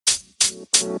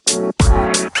Hi,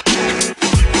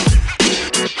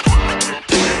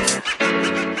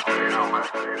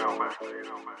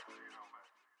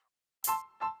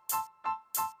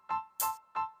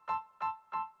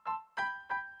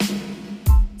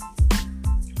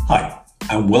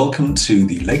 and welcome to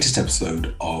the latest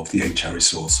episode of the HR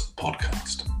Resource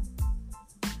podcast.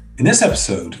 In this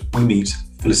episode, we meet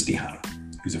Felicity Hannah,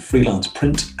 who's a freelance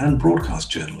print and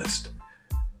broadcast journalist.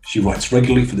 She writes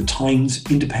regularly for The Times,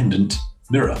 Independent,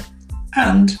 Mirror,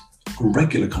 and a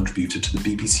regular contributor to the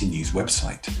BBC News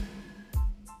website.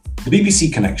 The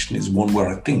BBC connection is one where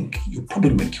I think you'll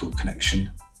probably make your connection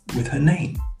with her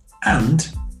name and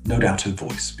no doubt her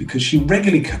voice, because she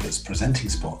regularly covers presenting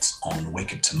spots on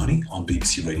Wake Up to Money on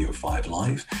BBC Radio 5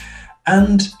 Live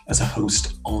and as a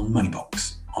host on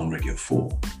Moneybox on Radio 4.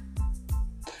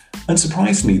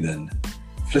 Unsurprisingly then,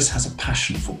 Fliss has a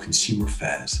passion for consumer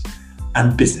affairs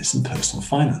and business and personal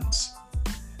finance.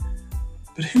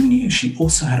 But who knew she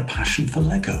also had a passion for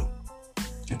Lego?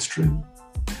 It's true,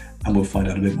 and we'll find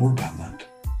out a bit more about that.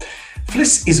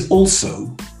 Fliss is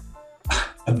also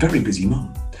a very busy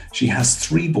mum. She has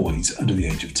 3 boys under the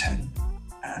age of 10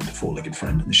 and a 4-legged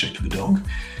friend in the shape of a dog.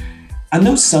 And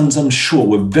those sons, I'm sure,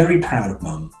 were very proud of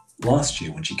Mum last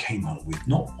year when she came on with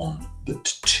not 1, but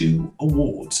 2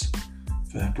 awards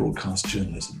for her broadcast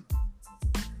journalism.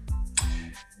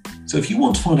 So if you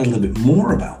want to find out a little bit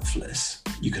more about Fliss,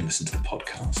 you can listen to the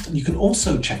podcast, and you can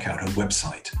also check out her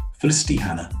website,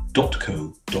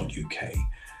 felicityhannah.co.uk.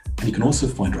 And you can also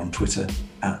find her on Twitter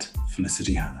at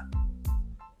FelicityHannah.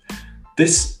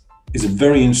 This is a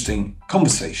very interesting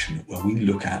conversation where we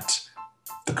look at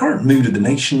the current mood of the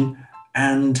nation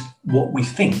and what we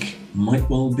think might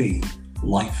well be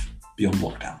life beyond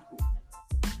lockdown.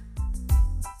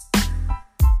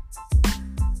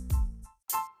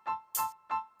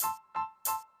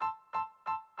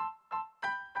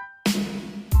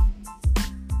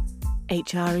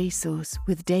 HR Resource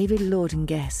with David Lord and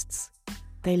guests.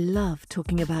 They love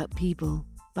talking about people,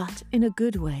 but in a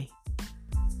good way.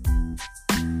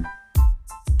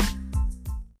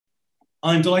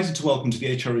 I'm delighted to welcome to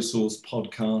the HR Resource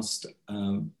podcast,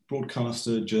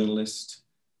 broadcaster, journalist,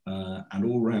 and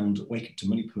all-round Wake Up to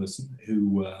Money person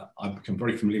who I've become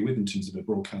very familiar with in terms of her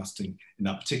broadcasting in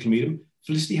that particular medium,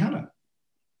 Felicity Hannah.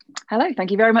 Hello,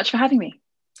 thank you very much for having me.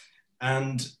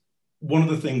 And one of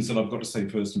the things that I've got to say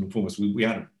first and foremost, we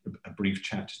had a brief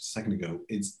chat just a second ago,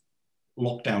 is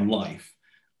lockdown life.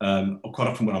 Quite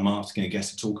often when I'm asking a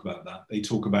guest to talk about that, they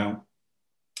talk about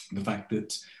the fact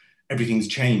that everything's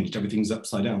changed, everything's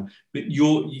upside down. But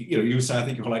you say, I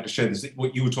think you'd like to share this,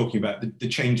 what you were talking about, the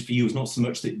change for you is not so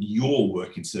much that your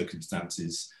working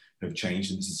circumstances have changed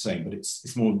and it's the same, but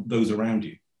it's more those around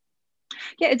you.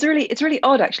 Yeah, it's really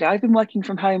odd actually. I've been working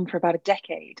from home for about a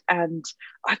decade and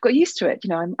I've got used to it. You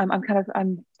know,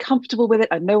 I'm comfortable with it.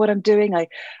 I know what I'm doing. I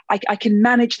can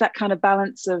manage that kind of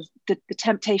balance of the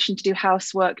temptation to do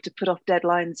housework, to put off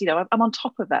deadlines. You know, I'm on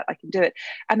top of that. I can do it.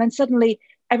 And then suddenly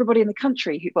everybody in the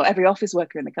country, every office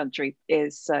worker in the country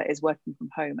is working from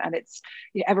home, and it's,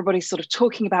 you know, everybody's sort of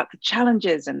talking about the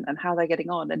challenges and how they're getting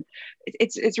on, and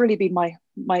it's really been my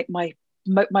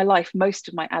life most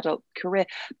of my adult career.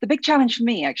 The big challenge for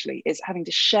me actually is having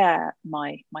to share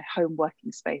my home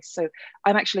working space. So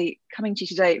I'm actually coming to you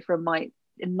today from my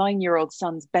 9-year-old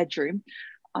son's bedroom.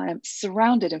 I'm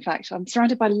surrounded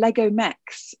by Lego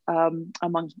mechs,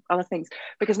 among other things,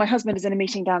 because my husband is in a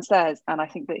meeting downstairs and I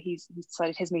think that he's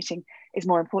decided his meeting is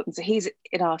more important. So he's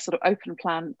in our sort of open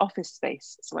plan office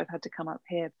space. So I've had to come up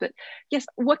here. But yes,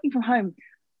 working from home,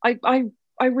 I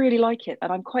really like it.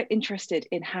 And I'm quite interested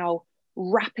in how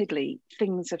rapidly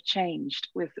things have changed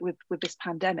with this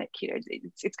pandemic. You know,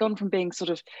 it's gone from being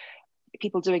sort of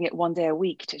people doing it 1 day a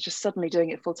week to just suddenly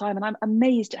doing it full time. And I'm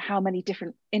amazed at how many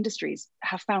different industries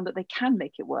have found that they can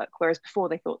make it work, whereas before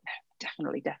they thought,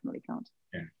 definitely can't.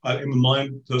 Yeah, in my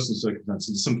own personal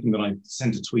circumstances, it's something that I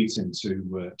sent a tweet into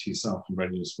to yourself and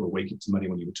Readiness for Wake Up to Money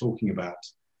when you were talking about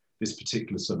this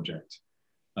particular subject.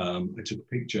 I took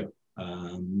a picture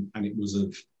and it was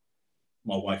of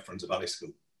my wife runs a ballet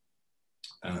school.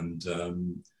 And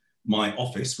my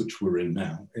office, which we're in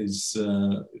now, is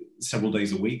several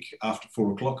days a week after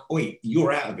 4 o'clock. Oh, wait,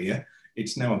 you're out of here.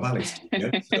 It's now a ballet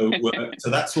studio. So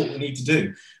that's what we need to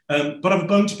do. But I have a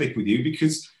bone to pick with you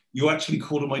because you actually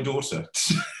called her my daughter.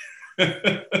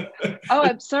 Oh,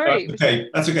 I'm sorry. Okay,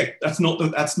 that's okay. That's not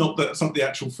the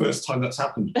actual first time that's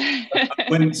happened.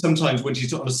 Sometimes when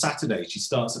she's on a Saturday, she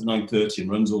starts at 9:30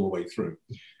 and runs all the way through.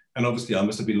 And obviously, I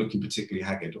must have been looking particularly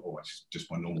haggard. Oh, it's just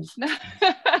my normal.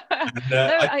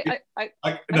 I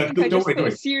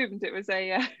assumed it was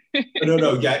a.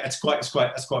 No. Yeah, it's quite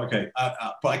okay.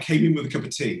 But I came in with a cup of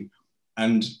tea,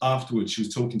 And afterwards, she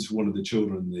was talking to one of the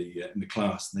children in the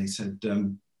class, and they said,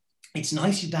 "It's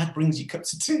nice your dad brings you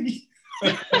cups of tea."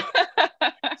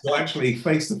 So actually,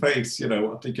 face to face, you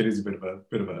know, I think it is a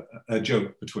bit of a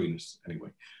joke between us, anyway.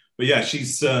 But yeah,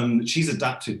 she's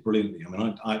adapted brilliantly. I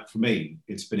mean, for me,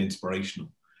 it's been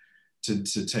inspirational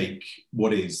to take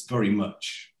what is very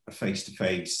much a face to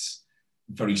face,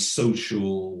 very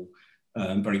social,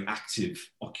 very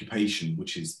active occupation,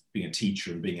 which is being a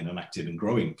teacher and being in an active and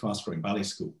fast growing ballet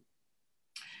school,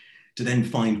 to then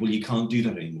find, well, you can't do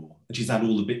that anymore. And she's had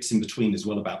all the bits in between as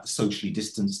well about the socially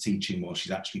distanced teaching while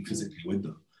she's actually physically with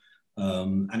them.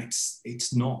 And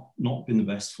it's not been the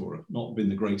best for her, not been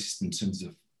the greatest in terms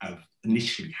of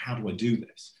initially, how do I do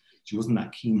this? She wasn't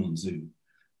that keen on Zoom,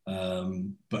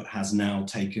 but has now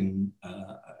taken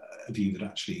a view that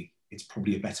actually it's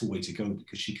probably a better way to go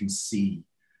because she can see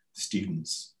the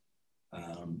students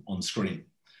on screen.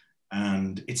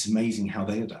 And it's amazing how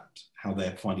they adapt, how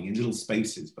they're finding in little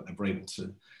spaces, but they're able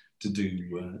to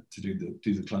do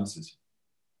the classes.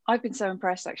 I've been so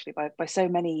impressed actually by so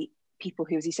many people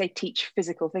who, as you say, teach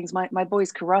physical things. My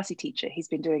boy's karate teacher, he's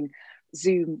been doing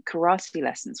Zoom karate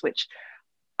lessons, which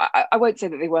I won't say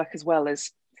that they work as well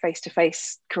as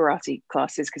face-to-face karate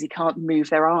classes because he can't move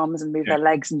their arms and move their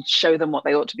legs and show them what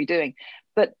they ought to be doing.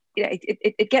 But you know,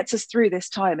 it gets us through this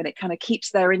time, and it kind of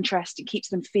keeps their interest and keeps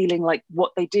them feeling like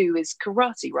what they do is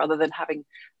karate rather than having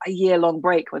a year-long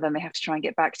break where then they have to try and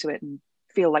get back to it and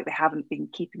feel like they haven't been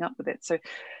keeping up with it. So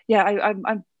yeah,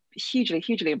 I'm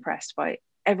hugely impressed by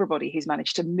everybody who's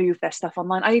managed to move their stuff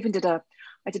online. I even did an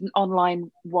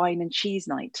online wine and cheese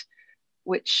night,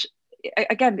 which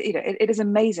again, you know, it is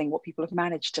amazing what people have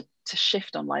managed to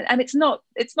shift online. And it's not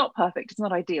perfect, it's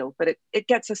not ideal, but it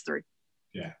gets us through.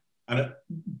 Yeah. And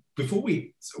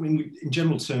in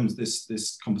general terms,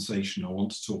 this conversation, I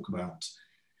want to talk about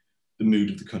the mood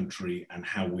of the country and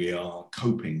how we are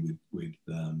coping with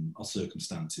our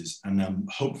circumstances, and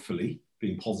hopefully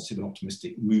being positive and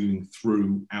optimistic, moving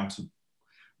through out of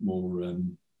more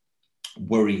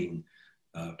worrying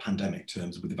pandemic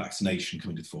terms with the vaccination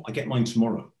coming to the fore. I get mine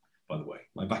tomorrow, by the way.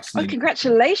 My vaccination. Oh,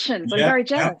 congratulations! I'm very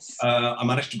jealous. I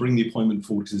managed to bring the appointment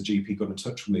forward because the GP got in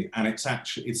touch with me, and it's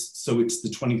the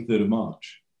 23rd of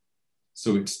March.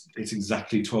 So it's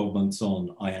exactly 12 months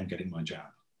on. I am getting my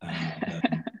jab.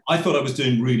 And, I thought I was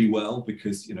doing really well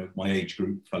because, you know, my age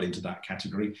group fell into that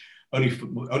category, only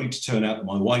to turn out that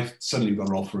my wife suddenly got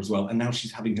an offer as well, and now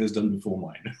she's having hers done before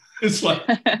mine. It's like,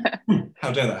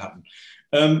 how dare that happen?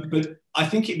 But I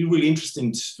think it'd be really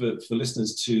interesting for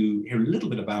listeners to hear a little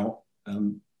bit about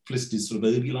Felicity's sort of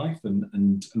early life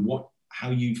and how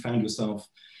you found yourself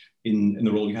in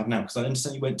the role you have now. Because I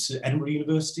understand you went to Edinburgh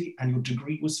University and your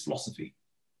degree was philosophy.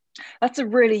 That's a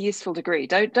really useful degree.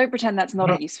 Don't pretend that's not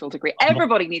a useful degree.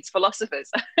 Everybody needs philosophers.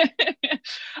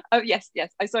 Oh, yes.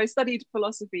 So I studied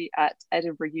philosophy at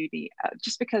Edinburgh Uni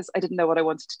just because I didn't know what I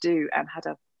wanted to do, and had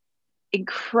an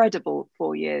incredible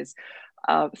 4 years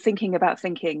thinking about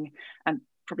thinking and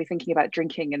probably thinking about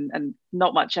drinking and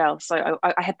not much else. So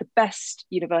I had the best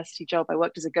university job. I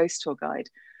worked as a ghost tour guide.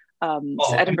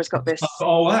 So Edinburgh's got this.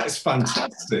 Oh, that is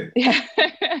fantastic. Yeah.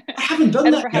 I haven't done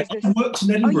Edinburgh that yet. I've worked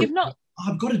in Edinburgh. Oh, you've not?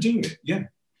 I've got to do it. Yeah.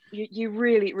 You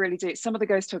really, really do. Some of the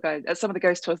ghost tours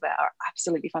there are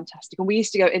absolutely fantastic. And we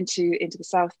used to go into the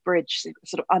South Bridge,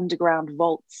 sort of underground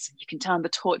vaults. You can turn the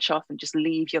torch off and just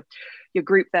leave your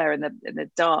group there in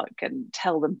the dark and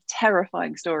tell them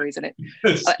terrifying stories. And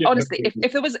honestly,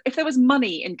 if there was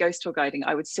money in ghost tour guiding,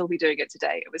 I would still be doing it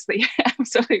today. It was the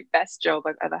absolute best job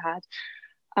I've ever had.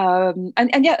 And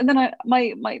then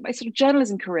my sort of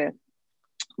journalism career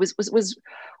was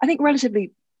I think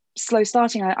relatively slow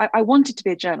starting. I wanted to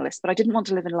be a journalist, but I didn't want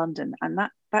to live in London, and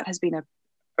that has been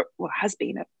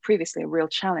previously a real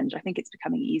challenge. I think it's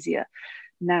becoming easier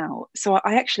now. So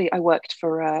I worked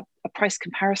for a price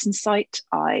comparison site.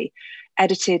 I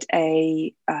edited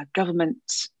a government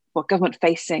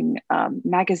facing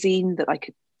magazine that I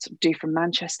could sort of do from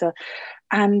Manchester,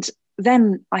 and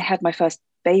then I had my first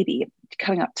baby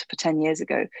coming up for 10 years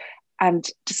ago, and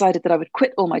decided that I would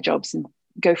quit all my jobs and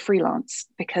go freelance,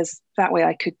 because that way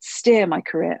I could steer my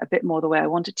career a bit more the way I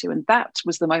wanted to. And that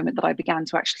was the moment that I began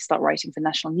to actually start writing for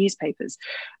national newspapers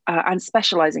and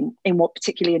specializing in what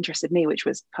particularly interested me, which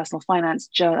was personal finance,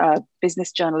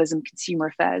 business journalism, consumer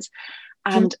affairs.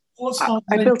 And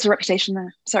I built a reputation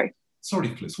there. Sorry,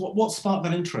 Fliss. What sparked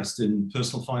that interest in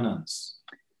personal finance?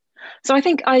 So I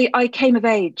think I came of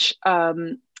age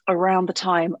around the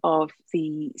time of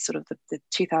the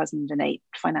 2008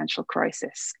 financial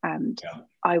crisis, and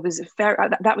I was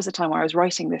that was the time where I was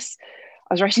writing this.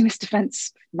 I was writing this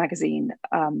defense magazine,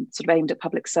 sort of aimed at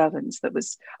public servants. That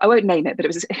was, I won't name it, but it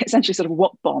was essentially sort of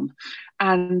what bomb.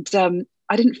 And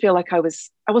I didn't feel like I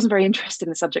wasn't very interested in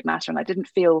the subject matter, and I didn't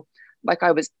feel like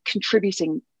I was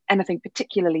contributing anything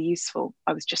particularly useful.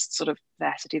 I was just sort of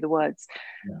there to do the words.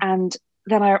 Yeah. And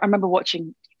then I remember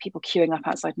watching people queuing up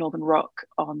outside Northern Rock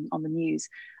on the news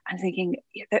and thinking,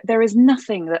 there is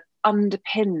nothing that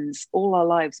underpins all our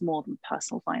lives more than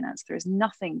personal finance. There is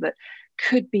nothing that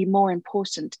could be more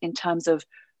important in terms of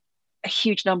a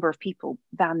huge number of people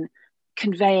than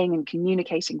conveying and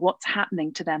communicating what's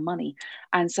happening to their money.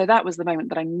 And so that was the moment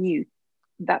that I knew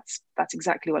that's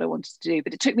exactly what I wanted to do.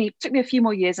 But it took me a few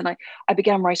more years, and I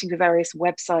began writing for various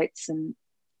websites, and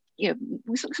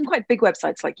some quite big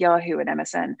websites like Yahoo and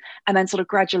MSN, and then sort of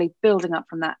gradually building up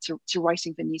from that to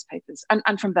writing for newspapers,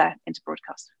 and from there into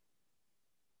broadcast.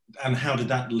 And how did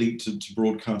that leap to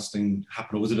broadcasting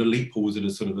happen? Or was it a leap, or was it a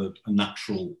sort of a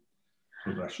natural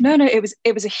progression? No, it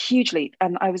was a huge leap,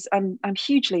 and I'm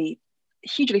hugely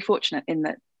fortunate in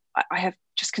that I have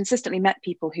just consistently met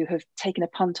people who have taken a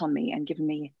punt on me and given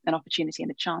me an opportunity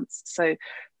and a chance. So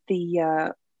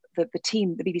the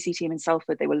team, the BBC team in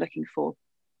Salford, they were looking for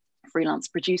freelance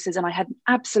producers, and I had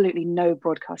absolutely no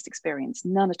broadcast experience,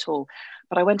 none at all.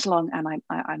 But I went along and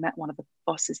I met one of the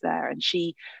bosses there, and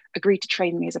she agreed to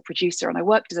train me as a producer. And I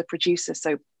worked as a producer,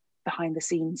 so behind the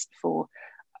scenes, for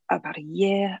about a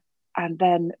year. And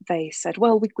then they said,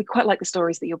 well, we quite like the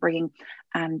stories that you're bringing,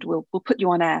 and we'll put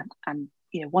you on air. And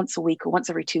once a week or once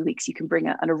every 2 weeks, you can bring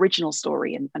an original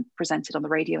story and present it on the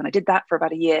radio. And I did that for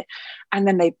about a year. And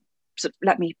then they sort of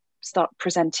let me start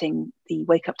presenting the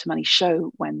Wake Up to Money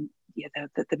show when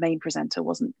the main presenter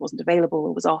wasn't available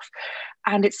or was off.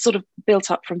 And it's sort of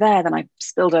built up from there. Then I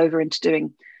spilled over into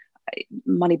doing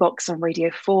Money Box on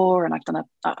Radio 4, and I've done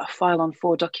a File on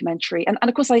 4 documentary. And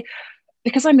of course,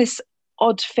 because I'm this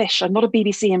odd fish, I'm not a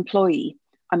BBC employee,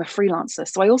 I'm a freelancer.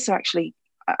 So I also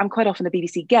I'm quite often a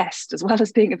BBC guest as well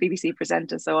as being a BBC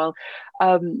presenter. So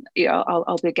I'll be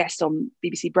a guest on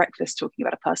BBC Breakfast talking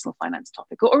about a personal finance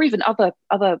topic, or even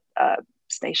other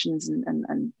stations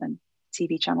and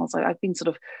TV channels. I've been sort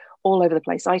of all over the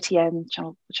place. ITN,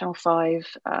 Channel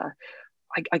 5.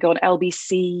 I go on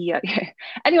LBC.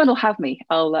 Anyone will have me.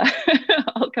 I'll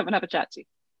come and have a chat to you.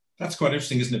 That's quite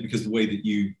interesting, isn't it? Because the way that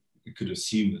you could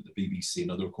assume that the BBC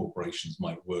and other corporations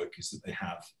might work is that they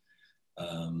have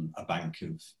a bank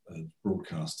of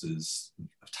broadcasters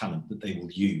of talent that they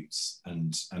will use,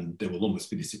 and there will almost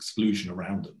be this exclusion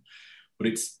around them. But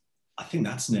I think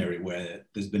that's an area where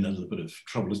there's been a little bit of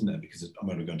trouble, isn't there? Because I'm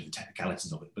going to go into the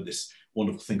technicalities of it, but this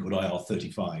wonderful thing called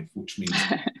IR35, which means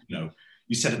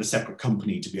you set up a separate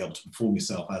company to be able to perform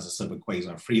yourself as a sort of quasi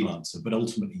freelancer, but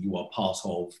ultimately you are part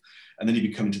of, and then you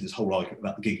become into this whole argument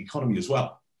about the gig economy as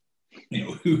well.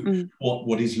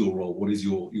 What is your role? What is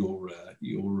your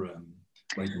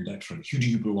raison d'etre? Who do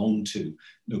you belong to?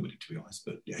 Nobody, to be honest,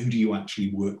 but who do you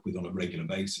actually work with on a regular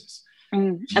basis?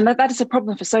 And that is a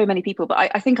problem for so many people.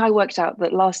 But I think I worked out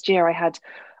that last year I had,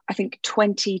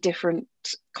 20 different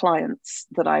clients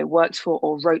that I worked for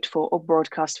or wrote for or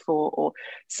broadcast for.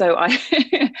 So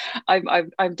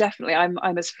I'm definitely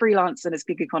as freelance and as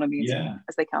gig economy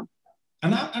as they come.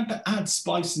 And that adds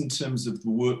spice in terms of the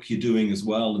work you're doing as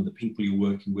well, and the people you're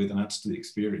working with, and adds to the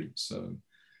experience. So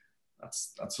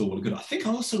that's all good. I think I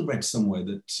also read somewhere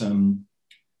that I'm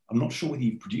not sure whether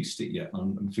you've produced it yet,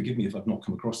 and forgive me if I've not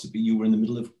come across it, but you were in the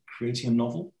middle of creating a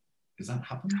novel. Does that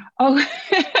happen?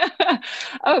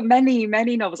 Oh, many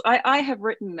novels. I have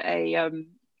written I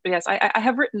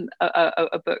have written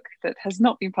a book that has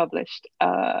not been published.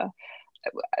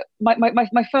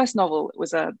 My first novel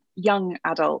was a young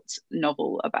adult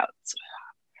novel about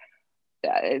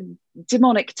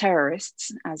demonic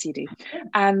terrorists, as you do,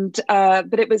 and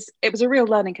but it was a real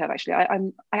learning curve. Actually,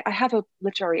 I have a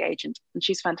literary agent, and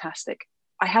she's fantastic.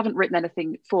 I haven't written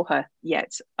anything for her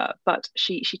yet, but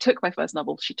she took my first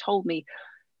novel. She told me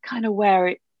kind of where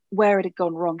it had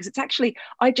gone wrong, because it's actually,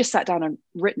 I just sat down and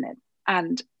written it,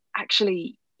 and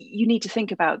actually you need to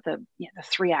think about the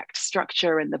 3-act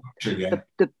structure and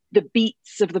the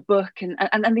beats of the book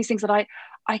and these things that I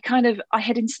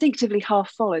had instinctively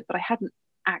half followed, but I hadn't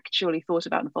actually thought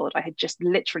about and followed. I had just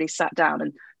literally sat down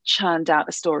and churned out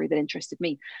a story that interested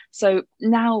me. So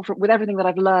now, with everything that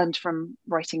I've learned from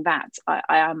writing that,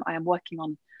 I am working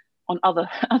on other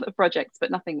projects, but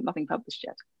nothing published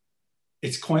yet.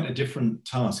 It's quite a different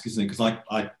task, isn't it? Because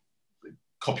I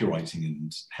copywriting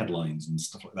and headlines and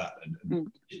stuff like that,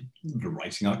 and the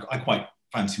writing, I quite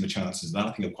fancy my chances of that.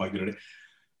 I think I'm quite good at it.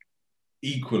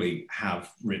 Equally, I've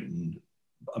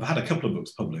had a couple of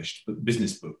books published, but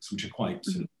business books, which are quite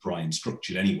sort of dry and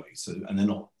structured anyway. So, and they're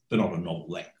not they're not a novel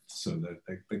length, so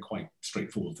they're quite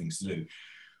straightforward things to do.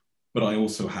 But I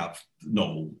also have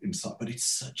novel inside, but it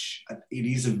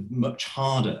is a much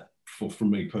harder, for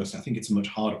me personally, I think it's a much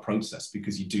harder process,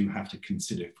 because you do have to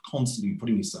consider constantly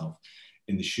putting yourself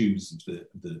in the shoes of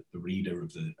the reader,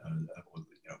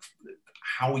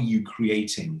 how are you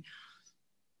creating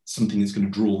something that's going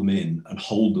to draw them in and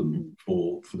hold them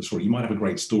for the story. You might have a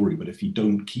great story, but if you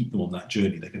don't keep them on that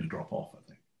journey, they're going to drop off, I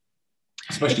think.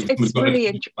 Especially if someone's got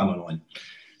a plan online.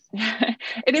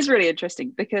 It is really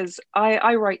interesting, because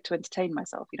I write to entertain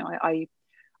myself. You know,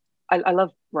 I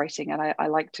love writing, and I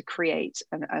like to create,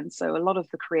 and so a lot of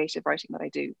the creative writing that I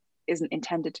do isn't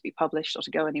intended to be published or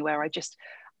to go anywhere.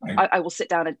 I will sit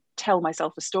down and tell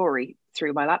myself a story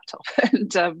through my laptop,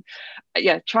 and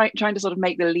trying to sort of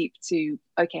make the leap to,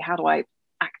 okay, how do I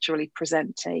actually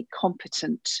present a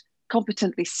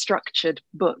competently structured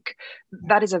book?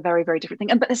 That is a very, very different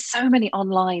thing. But there's so many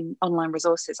online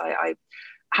resources. I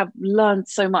have learned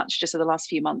so much just in the last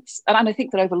few months, and I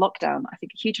think that over lockdown, I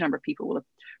think a huge number of people will have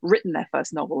written their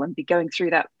first novel and be going through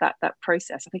that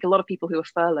process. I think a lot of people who are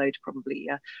furloughed probably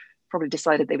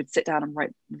decided they would sit down and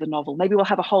write the novel. Maybe we'll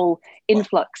have a whole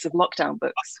influx of lockdown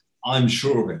books. I'm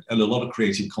sure of it, and a lot of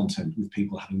creative content with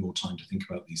people having more time to think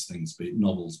about these things, be it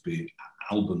novels, be it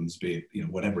albums, be it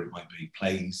whatever it might be,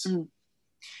 plays.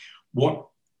 What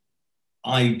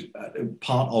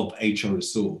part of HR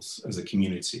Resource as a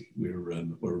community, we're a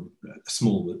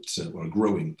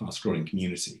growing, fast-growing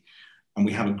community, and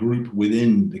we have a group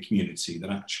within the community that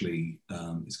actually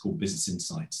is called Business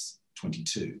Insights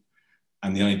 22.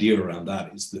 And the idea around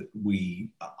that is that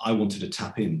I wanted to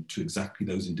tap into exactly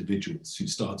those individuals who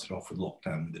started off with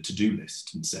lockdown with a to-do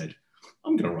list and said,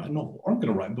 I'm going to write a novel, or I'm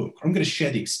going to write a book, or I'm going to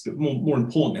share more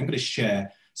importantly, I'm going to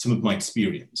share some of my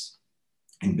experience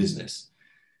in business,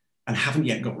 and haven't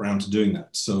yet got around to doing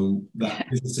that. So that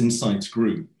Business Insights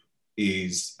group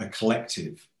is a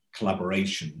collective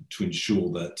collaboration to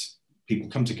ensure that people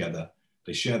come together,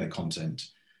 they share their content,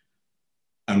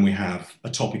 and we have a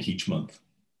topic each month.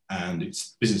 And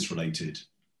it's business related,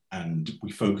 and we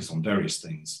focus on various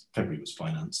things. February was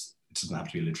finance. It doesn't have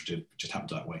to be literature, it just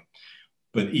happened that way.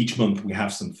 But each month we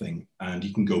have something, and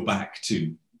you can go back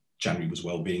to January was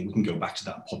wellbeing. We can go back to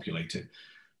that and populate it.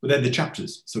 But they're the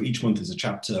chapters. So each month is a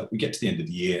chapter. We get to the end of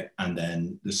the year, and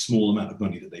then the small amount of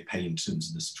money that they pay in terms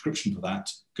of the subscription for that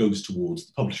goes towards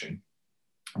the publishing.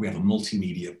 We have a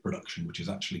multimedia production, which is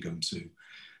actually going to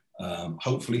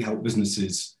hopefully help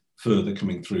businesses further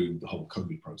coming through the whole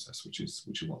COVID process, which is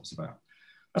what it's about.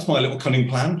 That's my little cunning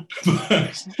plan.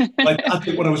 But I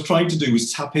think what I was trying to do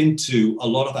was tap into a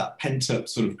lot of that pent up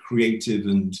sort of creative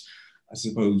and, I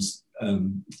suppose,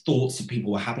 thoughts that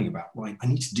people were having about, right, I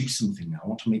need to do something now. I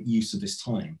want to make use of this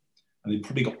time. And they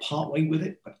probably got part way with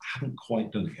it, but haven't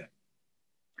quite done it yet.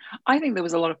 I think there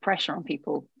was a lot of pressure on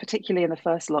people, particularly in the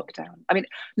first lockdown. I mean,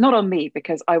 not on me,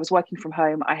 because I was working from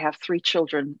home. I have 3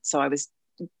 children, so I was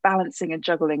balancing and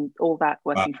juggling all that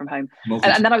working from home,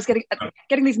 and then I was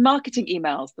getting these marketing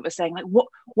emails that were saying, like, what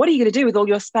are you going to do with all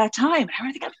your spare time? And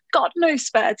I think I've got no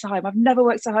spare time. I've never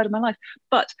worked so hard in my life.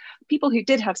 But people who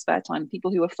did have spare time, people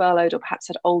who were furloughed or perhaps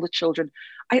had older children,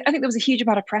 I think there was a huge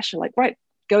amount of pressure, like, right,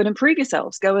 go and improve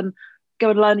yourselves, go and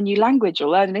learn a new language, or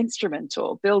learn an instrument,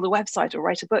 or build a website, or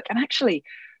write a book. And actually,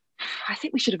 I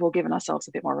think we should have all given ourselves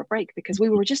a bit more of a break, because we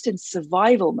were just in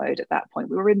survival mode at that point.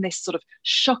 We were in this sort of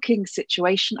shocking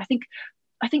situation. I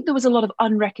think there was a lot of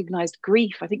unrecognized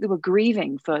grief. I think they were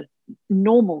grieving for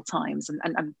normal times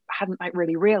and hadn't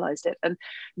really realized it. And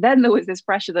then there was this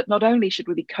pressure that not only should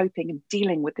we be coping and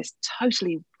dealing with this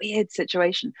totally weird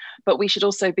situation, but we should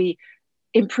also be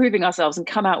improving ourselves and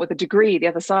come out with a degree the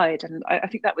other side. And I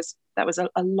think that was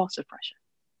a lot of pressure.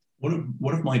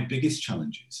 One of my biggest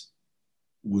challenges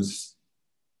was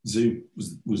Zoom,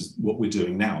 was what we're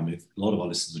doing now. I mean, a lot of our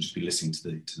listeners will just be listening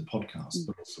to the podcast,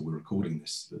 but also we're recording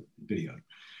this video.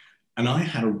 And I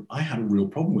had a real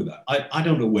problem with that. I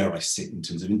don't know where I sit in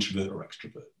terms of introvert or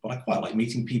extrovert, but I quite like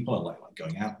meeting people. I like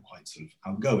going out, I'm quite sort of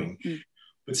outgoing.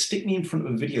 But stick me in front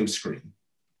of a video screen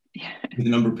with a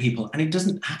number of people, and it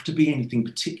doesn't have to be anything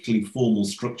particularly formal,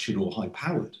 structured, or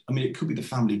high-powered. I mean, it could be the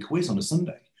family quiz on a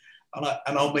Sunday.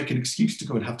 And I'll make an excuse to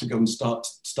go and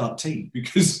start tea,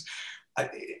 because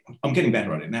I'm getting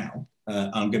better at it now.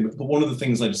 But one of the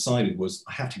things I decided was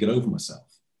I have to get over myself,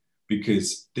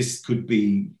 because this could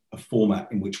be a format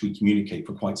in which we communicate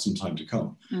for quite some time to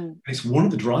come. It's one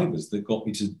of the drivers that got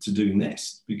me to doing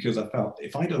this, because I felt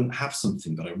if I don't have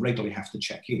something that I regularly have to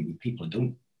check in with people I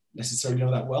don't necessarily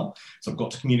know that well, so I've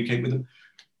got to communicate with them.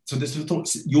 So this is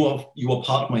thoughts. You are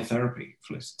part of my therapy,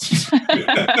 Felicity.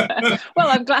 Well,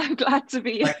 I'm glad to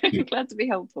be glad to be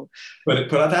helpful.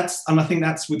 But I think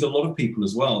that's with a lot of people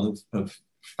as well have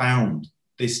found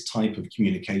this type of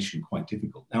communication quite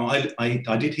difficult. Now,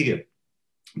 I did hear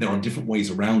there are different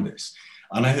ways around this,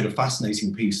 and I heard a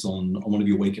fascinating piece on one of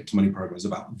your Wake Up to Money programs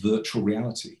about virtual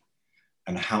reality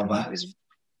and how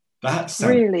that sounds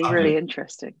really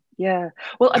interesting. Yeah.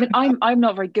 Well, I mean, I'm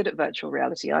not very good at virtual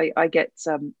reality. I get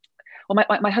well,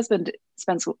 my husband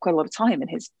spends quite a lot of time in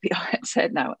his VR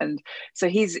headset now, and so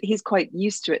he's quite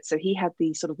used to it. So he had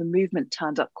the sort of the movement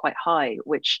turned up quite high,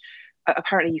 which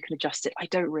apparently you can adjust it. I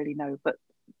don't really know, but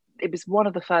it was one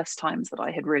of the first times that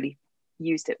I had really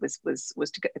used it was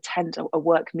to attend a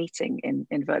work meeting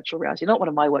in virtual reality. Not one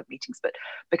of my work meetings, but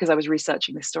because I was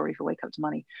researching this story for Wake Up to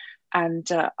Money, and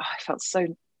I felt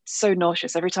so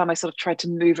nauseous every time I sort of tried to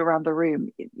move around the room.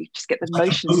 You just get the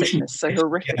motion sickness, so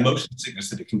horrific. Yeah, motion sickness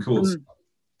that it can cause.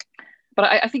 But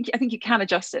I think you can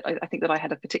adjust it. I think that I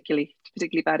had a particularly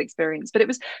bad experience. But it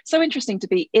was so interesting to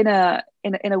be in a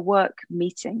work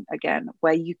meeting again,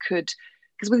 where you could,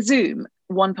 because with Zoom,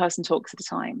 one person talks at a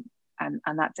time, and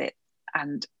that's it.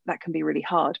 And that can be really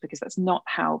hard because that's not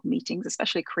how meetings,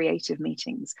 especially creative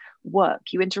meetings, work.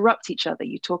 You interrupt each other,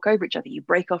 you talk over each other, you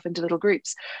break off into little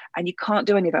groups, and you can't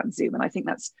do any of that in Zoom. And I think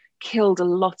that's killed a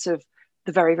lot of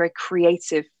the very, very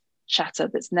creative chatter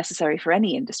that's necessary for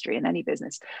any industry and any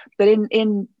business. But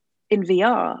in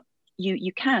VR,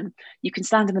 you can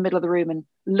stand in the middle of the room and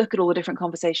look at all the different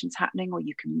conversations happening, or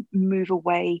you can move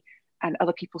away and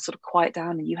other people sort of quiet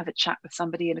down and you have a chat with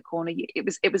somebody in a corner. It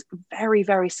was very,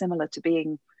 very similar to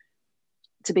being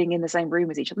in the same room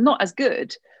as each other. Not as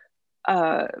good,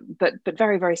 but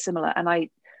very, very similar. And I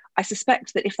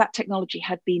suspect that if that technology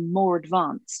had been more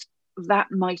advanced, that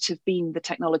might have been the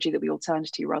technology that we all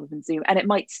turned to rather than Zoom. And it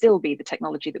might still be the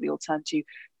technology that we all turn to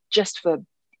just for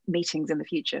meetings in the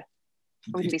future.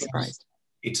 I wouldn't be surprised.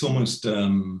 It's almost...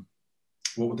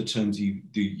 what were the terms you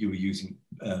were using?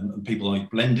 People like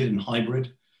blended and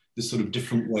hybrid, this sort of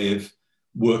different way of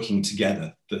working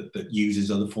together that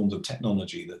uses other forms of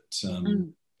technology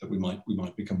that we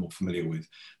might become more familiar with.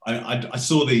 I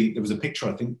saw there was a picture.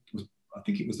 I think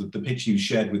it was the picture you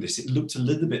shared with us. It looked a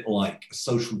little bit like a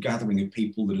social gathering of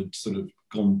people that had sort of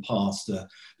gone past. They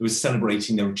were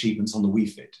celebrating their achievements on the Wii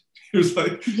Fit. It was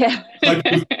like, yeah.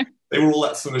 They were all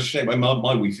that sort of shape. My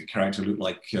Wii Fit character looked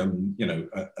like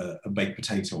a baked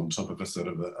potato on top of a sort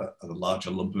of a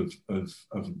larger lump of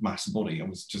mass body. I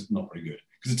was just not very good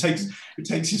because it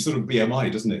takes you sort of BMI,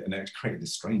 doesn't it? And it created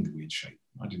this strange weird shape.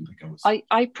 I didn't think I was.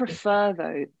 I prefer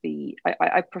though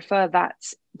I prefer that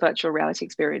virtual reality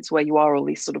experience where you are all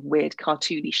these sort of weird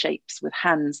cartoony shapes with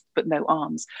hands but no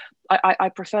arms. I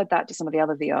preferred that to some of the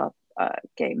other VR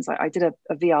games. I did a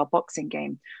VR boxing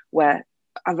game where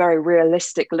a very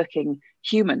realistic looking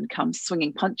human comes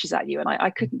swinging punches at you, and I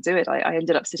couldn't do it. I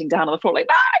ended up sitting down on the floor like,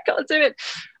 I can't do it.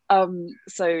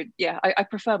 So yeah, I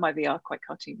prefer my VR quite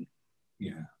cartoony.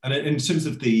 Yeah, and in terms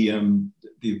of the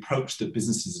approach that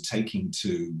businesses are taking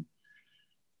to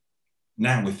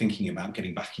now, we're thinking about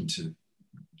getting back into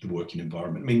the working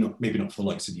environment. I mean, maybe not for the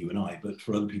likes of you and I, but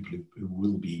for other people who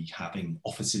will be having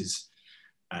offices,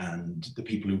 and the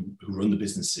people who run the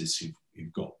businesses who've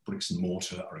got bricks and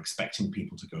mortar are expecting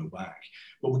people to go back.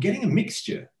 But we're getting a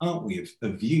mixture, aren't we,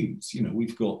 of views. You know,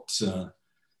 we've got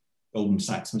Goldman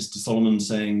Sachs, Mr. Solomon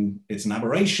saying it's an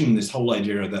aberration, this whole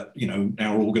idea that, you know,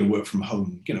 now we're all going to work from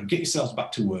home. You know, get yourselves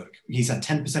back to work. He's had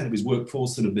 10% of his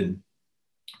workforce that have been,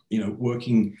 you know,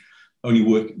 working in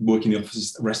the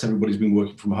offices. The rest, everybody's been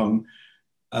working from home.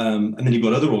 And then you've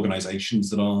got other organizations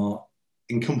that are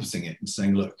encompassing it and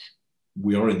saying, look,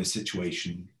 we are in this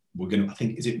situation. We're going to, I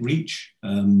think, is it Reach?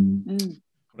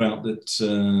 Put out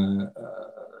that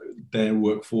their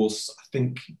workforce, I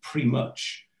think pretty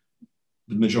much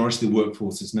the majority of the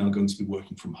workforce is now going to be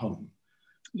working from home.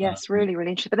 Yes, really,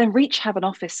 really interesting. But then Reach have an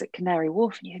office at Canary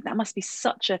Wharf, and you think that must be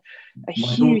such a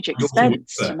huge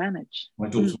expense to manage. My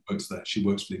daughter works there. She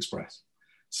works for the Express.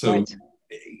 So, right.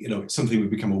 You know, it's something we've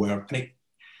become aware of. And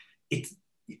it's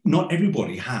not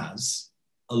everybody has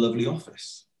a lovely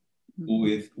office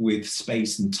with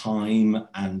space and time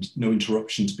and no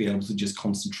interruption to be able to just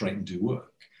concentrate and do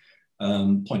work.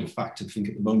 Point of fact, I think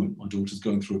at the moment, my daughter's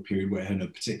going through a period where in a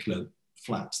particular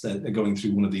flats, they're going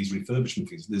through one of these refurbishment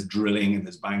things. There's drilling and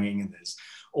there's banging and there's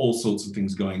all sorts of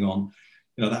things going on.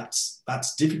 You know,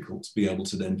 that's difficult to be able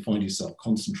to then find yourself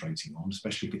concentrating on,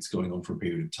 especially if it's going on for a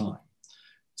period of time.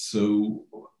 So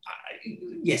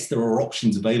yes, there are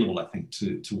options available, I think,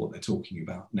 to what they're talking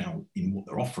about now in what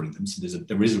they're offering them. So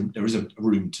there is a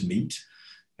room to meet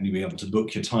and you'll be able to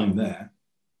book your time there.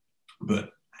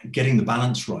 But getting the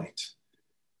balance right,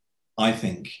 I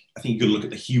think you've got to look at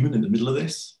the human in the middle of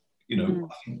this. I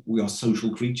think we are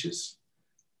social creatures.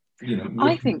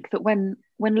 I think that when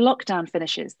lockdown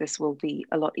finishes, this will be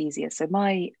a lot easier. So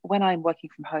when I'm working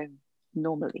from home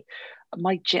normally,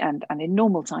 my gym, and in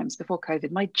normal times before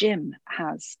COVID, my gym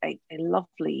has a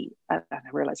lovely, and I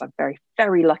realize I'm very,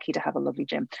 very lucky to have a lovely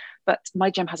gym, but my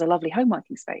gym has a lovely home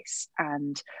working space,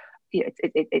 and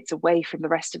it's away from the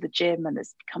rest of the gym, and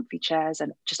there's comfy chairs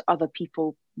and just other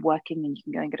people working, and you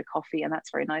can go and get a coffee, and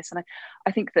that's very nice. And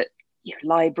I think that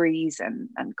libraries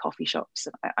and coffee shops,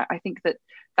 I think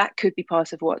that could be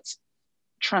part of what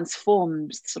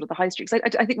transforms sort of the high streets.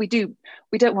 I think we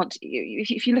don't want to,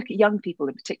 if you look at young people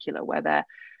in particular, where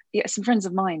some friends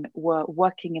of mine were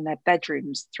working in their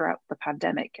bedrooms throughout the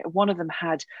pandemic. One of them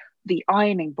had the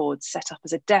ironing board set up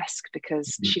as a desk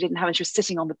because she didn't have, and she was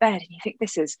sitting on the bed. And you think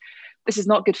this is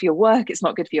not good for your work. It's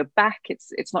not good for your back.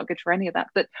 It's not good for any of that.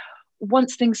 But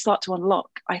once things start to unlock,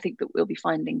 I think that we'll be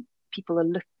finding people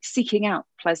are seeking out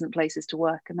pleasant places to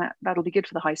work, and that'll be good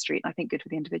for the high street. And I think good for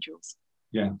the individuals.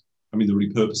 Yeah, I mean, the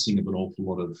repurposing of an awful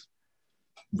lot of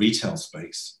retail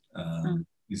space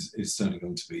is certainly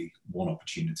going to be one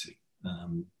opportunity,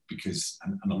 because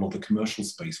and a lot of the commercial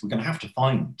space, we're going to have to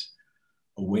find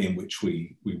a way in which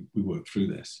we work through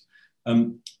this. I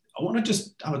want to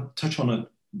just have a touch on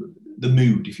the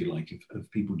mood, if you like,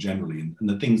 of people generally, and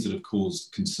the things that have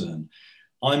caused concern.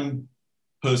 I'm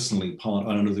personally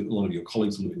I don't know that a lot of your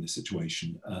colleagues will be in this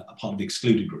situation, a part of the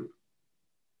excluded group,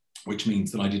 which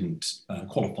means that I didn't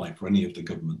qualify for any of the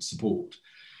government support.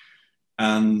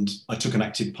 And I took an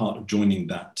active part of joining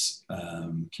that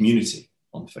community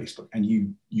on Facebook. And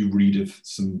you read of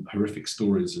some horrific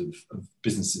stories of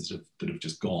businesses that have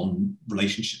just gone,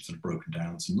 relationships that have broken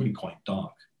down, some really quite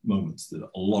dark moments that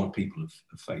a lot of people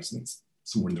have faced. I think it's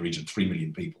somewhere in the region of 3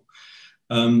 million people.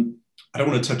 I don't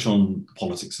want to touch on the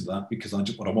politics of that, because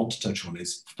what I want to touch on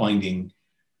is finding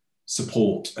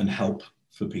support and help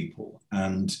for people.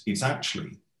 And it's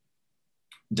actually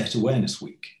Debt Awareness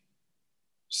Week.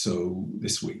 So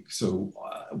this week,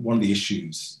 one of the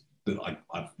issues that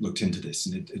I've looked into this,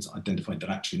 and it's identified that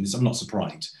actually, and I'm not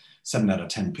surprised, 7 out of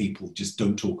 10 people just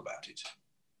don't talk about it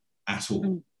at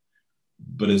all.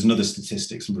 But there's another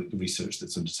statistics and research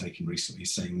that's undertaken recently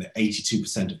saying that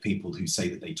 82% of people who say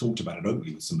that they talked about it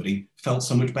openly with somebody felt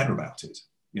so much better about it.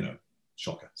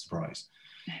 Shocker, surprise.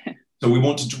 So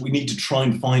we need to try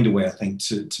and find a way, I think,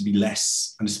 to be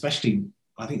less, and especially,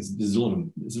 I think there's a lot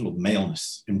of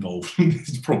maleness involved in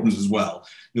these problems as well.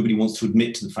 Nobody wants to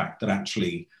admit to the fact that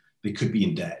actually they could be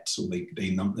in debt, or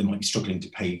they might be struggling to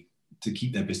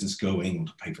keep their business going, or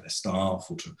to pay for their staff,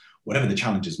 or to whatever the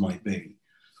challenges might be.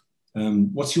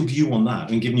 What's your view on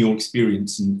that? And given your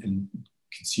experience in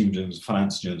consumer journalism,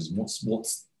 finance journalism,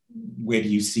 where do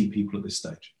you see people at this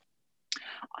stage?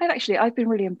 I've been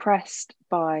really impressed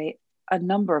by a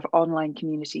number of online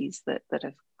communities that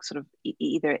have sort of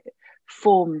either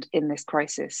formed in this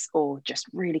crisis or just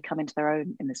really come into their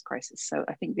own in this crisis. So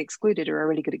I think the Excluded are a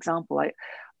really good example.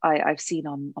 I've seen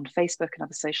on Facebook and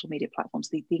other social media platforms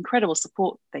the incredible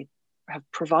support they have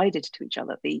provided to each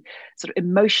other, the sort of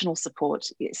emotional support,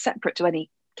 separate to any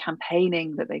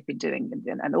campaigning that they've been doing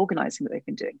and organising that they've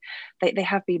been doing. They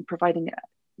have been providing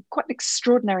quite an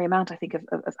extraordinary amount, I think,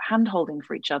 of hand-holding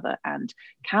for each other, and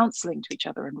counselling to each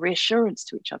other, and reassurance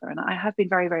to each other. And I have been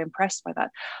very, very impressed by that.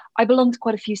 I belong to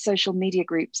quite a few social media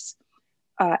groups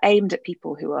aimed at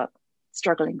people who are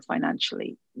struggling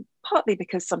financially, partly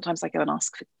because sometimes I go and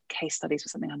ask for case studies for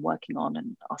something I'm working on,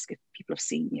 and ask if people have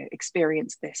seen,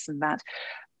 experienced this and that.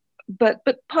 But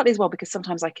partly as well because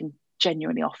sometimes I can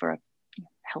genuinely offer a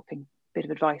helping bit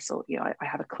of advice, or I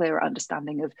have a clearer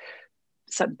understanding of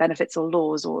certain benefits or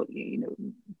laws, or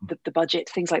the budget,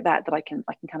 things like that I can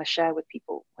kind of share with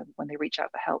people when they reach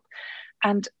out for help.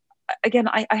 And again,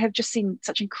 I have just seen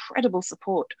such incredible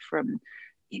support from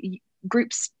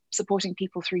groups supporting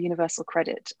people through universal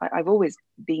credit. I've always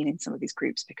been in some of these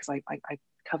groups because I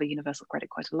cover universal credit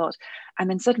quite a lot. And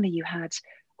then suddenly you had,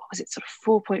 what was it, sort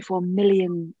of 4.4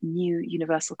 million new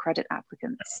universal credit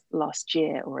applicants last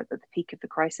year, or at the peak of the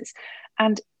crisis.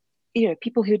 And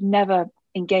people who'd never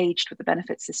engaged with the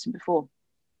benefits system before,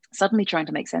 suddenly trying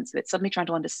to make sense of it, suddenly trying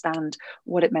to understand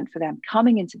what it meant for them,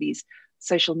 coming into these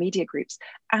social media groups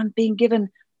and being given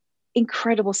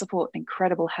incredible support,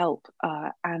 incredible help,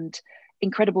 and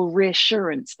incredible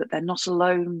reassurance that they're not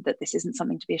alone, that this isn't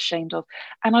something to be ashamed of.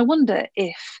 And I wonder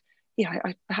if,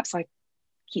 perhaps I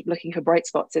keep looking for bright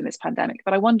spots in this pandemic,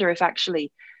 but I wonder if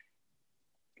actually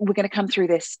we're going to come through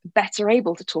this better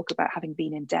able to talk about having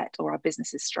been in debt, or our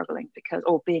businesses struggling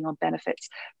or being on benefits,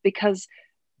 because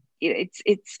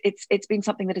it's been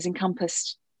something that has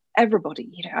encompassed everybody.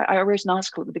 I wrote an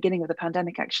article at the beginning of the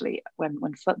pandemic, actually, when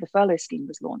the furlough scheme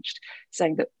was launched,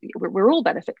 saying that we're all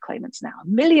benefit claimants now.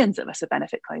 Millions of us are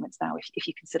benefit claimants now, if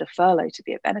you consider furlough to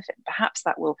be a benefit. Perhaps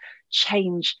that will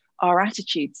change our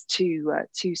attitudes to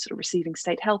sort of receiving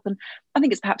state help. And I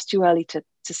think it's perhaps too early to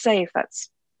say if that's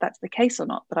the case or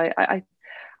not. But I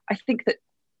think that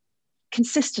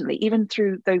consistently, even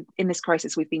though in this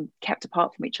crisis we've been kept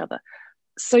apart from each other,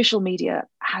 social media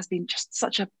has been just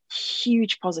such a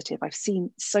huge positive. I've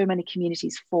seen so many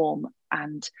communities form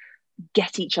and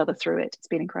get each other through it. It's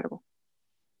been incredible.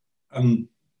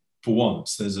 For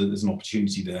once, there's an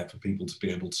opportunity there for people to be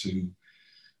able to,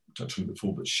 touch on it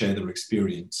before, but share their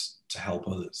experience to help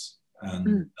others.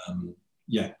 And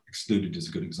Excluded is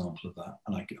a good example of that.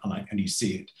 And you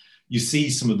see it. You see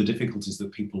some of the difficulties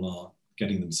that people are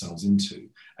getting themselves into,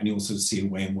 and you also see a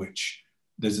way in which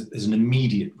there's an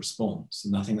immediate response.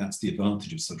 And I think that's the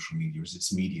advantage of social media, is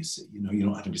its immediacy. You're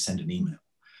not having to send an email.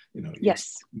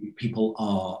 Yes, people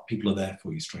are there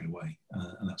for you straight away,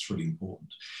 and that's really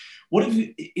important.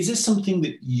 Is there something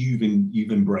that you've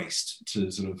embraced to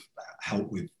sort of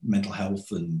help with mental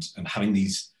health and having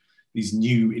these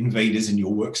new invaders in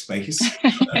your workspace?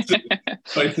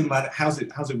 How's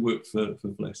it worked for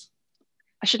Fliss?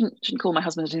 I shouldn't call my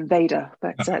husband an invader,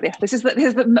 but this is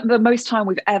the most time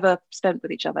we've ever spent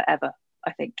with each other ever.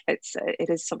 I think it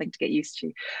is something to get used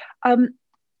to.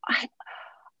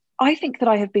 I think that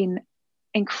I have been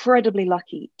incredibly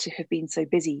lucky to have been so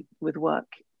busy with work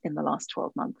in the last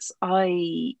 12 months.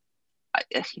 I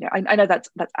know that's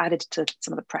added to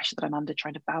some of the pressure that I'm under,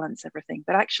 trying to balance everything.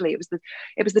 But actually, it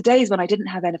was the days when I didn't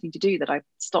have anything to do that I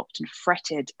stopped and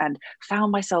fretted and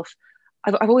found myself.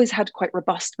 I've always had quite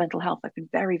robust mental health. I've been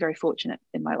very, very fortunate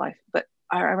in my life. But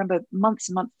I remember months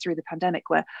and months through the pandemic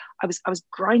where I was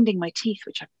grinding my teeth,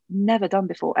 which I've never done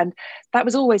before. And that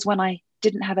was always when I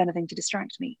didn't have anything to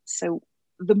distract me. So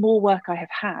the more work I have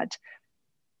had,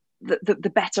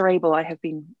 the better able I have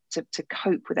been to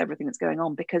cope with everything that's going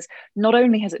on, because not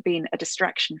only has it been a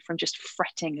distraction from just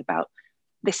fretting about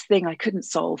this thing I couldn't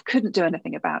solve, couldn't do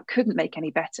anything about, couldn't make any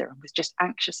better, and was just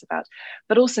anxious about,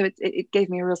 but also it gave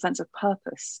me a real sense of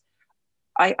purpose.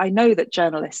 I know that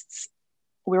journalists,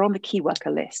 we're on the key worker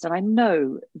list, and I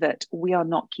know that we are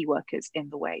not key workers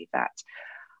in the way that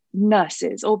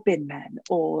nurses or bin men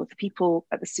or the people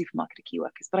at the supermarket are key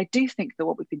workers. But I do think that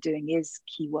what we've been doing is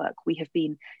key work. We have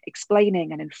been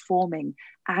explaining and informing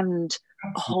and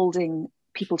holding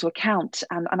people to account,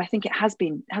 and I think it has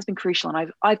been crucial,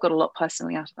 and I've got a lot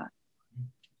personally out of that.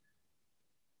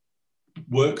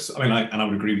 Works. I mean, I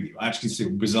would agree with you. I actually see,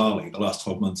 bizarrely, the last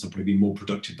 12 months have probably been more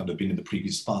productive than I've been in the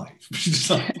previous 5.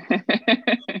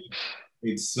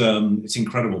 It's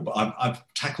incredible, but I've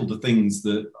tackled the things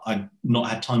that I've not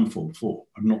had time for before.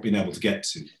 I've not been able to get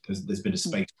to. There's been a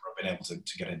space where I've been able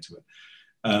to get into it.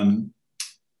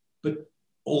 But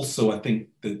also, I think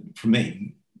that for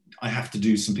me, I have to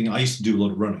do something. I used to do a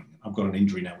lot of running. I've got an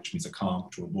injury now, which means I can't,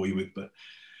 which I'll bore you with, but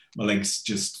my legs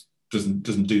just doesn't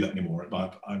do that anymore.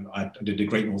 I did a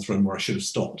Great North Run where I should have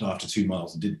stopped after 2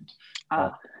 miles and didn't.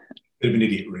 Bit of an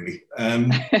idiot, really.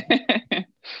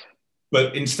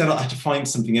 But instead, I had to find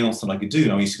something else that I could do.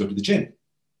 And I used to go to the gym.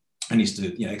 I used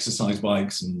to exercise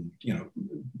bikes and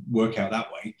work out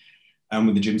that way. And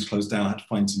when the gyms closed down, I had to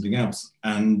find something else.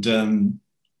 And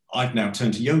I've now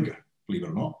turned to yoga, believe it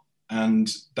or not, and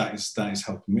that is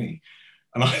helping me.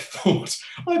 And I thought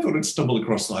I'd stumbled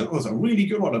across a really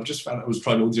good one. I was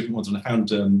trying all the different ones, and I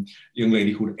found a young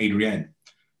lady called Adrienne,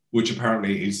 which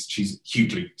apparently she's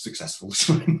hugely successful.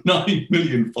 So 9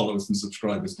 million followers and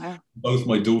subscribers. Wow. Both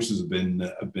my daughters have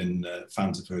been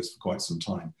fans of hers for quite some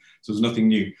time. So there's nothing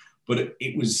new, but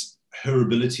it was her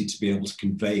ability to be able to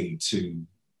convey to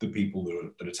the people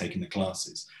that are taking the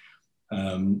classes,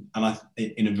 and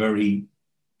in a very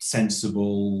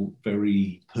sensible,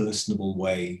 very personable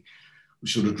way,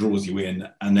 which sort of draws you in,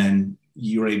 and then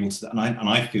you're able to. And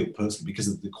I feel personally, because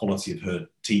of the quality of her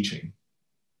teaching,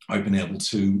 I've been able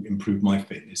to improve my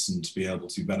fitness and to be able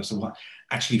to better. So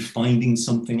actually finding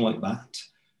something like that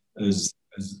has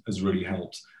really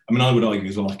helped. I mean, I would argue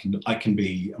as well, I can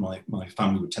be, my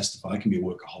family would testify, I can be a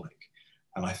workaholic.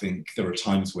 And I think there are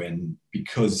times when,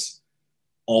 because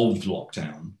of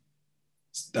lockdown,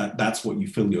 that's what you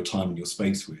fill your time and your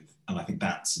space with. And I think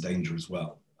that's a danger as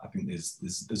well. I think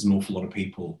there's an awful lot of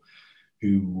people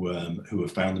who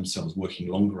have found themselves working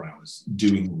longer hours,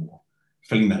 doing more,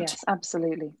 filling that Yes, time.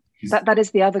 Absolutely. That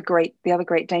is the other great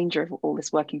danger of all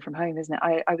this working from home, isn't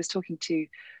it? I was talking to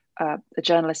a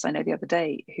journalist I know the other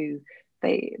day who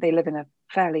they live in a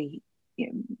fairly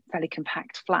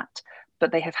compact flat,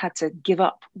 but they have had to give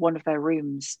up one of their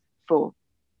rooms for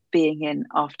being in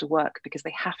after work, because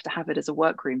they have to have it as a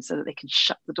workroom so that they can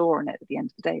shut the door on it at the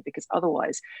end of the day, because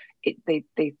otherwise they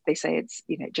say it's,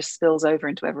 it just spills over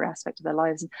into every aspect of their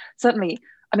lives. And certainly,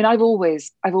 I mean, I've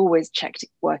always checked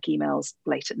work emails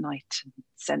late at night and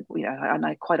sent, and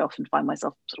I quite often find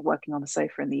myself sort of working on the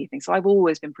sofa in the evening. So I've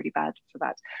always been pretty bad for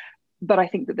that. But I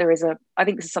think that I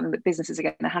think this is something that businesses are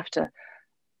going to have to,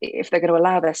 if they're going to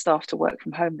allow their staff to work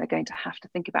from home, they're going to have to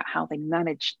think about how they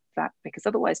manage that, because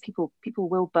otherwise people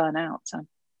will burn out. So I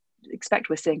expect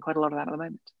we're seeing quite a lot of that at the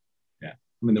moment. Yeah,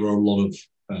 I mean, there are a lot of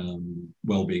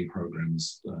well-being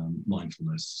programs,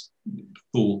 mindfulness,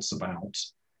 thoughts about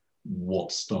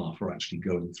what staff are actually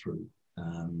going through.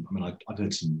 I mean, I've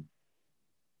heard some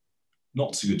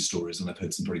not so good stories, and I've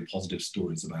heard some very positive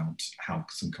stories about how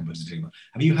some companies are doing that.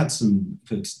 Have you had some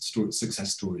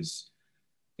success stories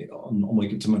on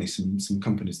Wake Up to Money, some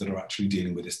companies that are actually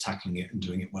dealing with this, tackling it and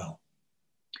doing it well?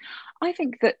 I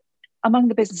think that among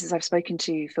the businesses I've spoken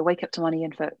to for Wake Up to Money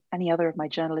and for any other of my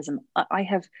journalism, I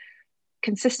have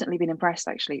consistently been impressed,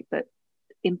 actually, that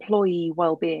employee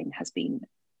well-being has been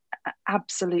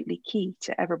absolutely key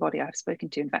to everybody I've spoken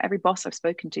to. In fact, every boss I've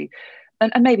spoken to,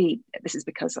 and maybe this is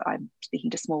because I'm speaking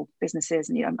to small businesses,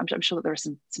 and I'm sure that there are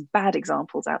some bad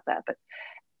examples out there, but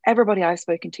everybody I've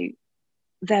spoken to,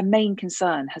 their main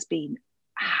concern has been,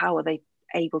 how are they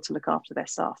able to look after their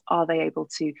staff? Are they able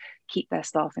to keep their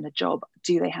staff in a job?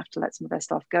 Do they have to let some of their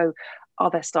staff go?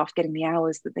 Are their staff getting the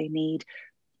hours that they need?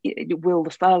 Will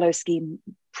the furlough scheme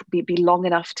be long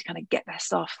enough to kind of get their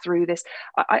staff through this?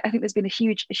 I think there's been a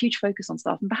huge focus on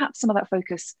staff, and perhaps some of that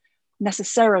focus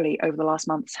necessarily over the last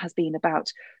months has been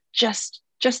about just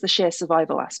the sheer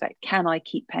survival aspect. Can I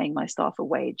keep paying my staff a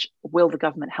wage? Will the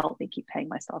government help me keep paying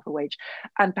my staff a wage?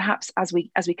 And perhaps as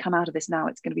we come out of this now,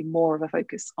 it's going to be more of a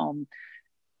focus on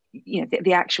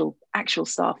the actual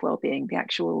staff well-being, the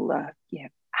actual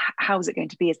how is it going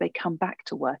to be as they come back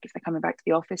to work, if they're coming back to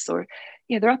the office, or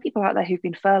there are people out there who've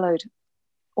been furloughed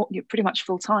pretty much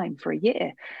full time for a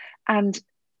year, and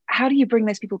how do you bring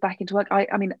those people back into work?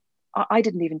 I mean, I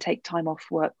didn't even take time off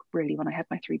work really when I had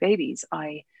my 3 babies.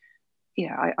 I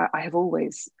have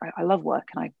always, I love work,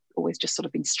 and I've always just sort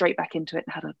of been straight back into it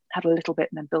and had a little bit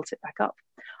and then built it back up.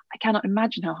 I cannot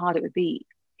imagine how hard it would be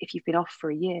if you've been off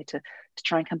for a year to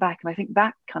try and come back. And I think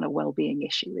that kind of well-being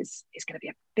issue is going to be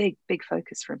a big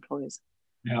focus for employers.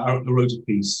 Yeah, I wrote a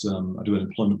piece, I do an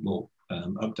employment law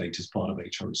update as part of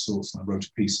HR Resource, and I wrote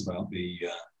a piece about the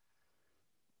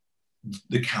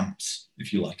camps,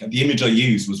 if you like. The image I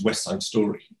used was West Side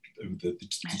Story,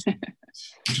 which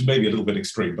is maybe a little bit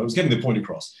extreme, but I was getting the point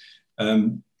across.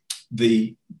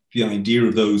 The idea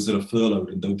of those that are furloughed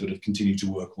and those that have continued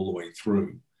to work all the way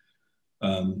through,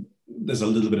 there's a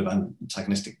little bit of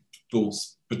antagonistic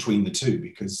thoughts between the two,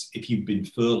 because if you've been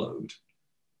furloughed,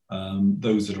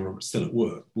 those that are still at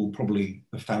work will probably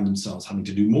have found themselves having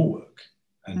to do more work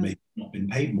and maybe not been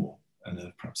paid more, and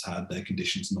have perhaps had their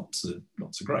conditions not so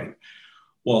great.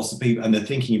 Whilst the people, and they're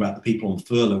thinking about the people on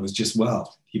furlough as just,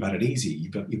 well, you've had it easy,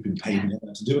 you've been paid and you haven't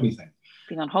had to do anything.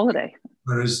 Being on holiday.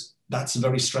 Whereas that's a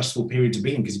very stressful period to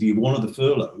be in, because if you're one of the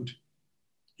furloughed,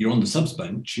 you're on the subs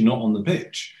bench, you're not on the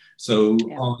pitch. So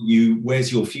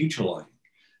where's your future like?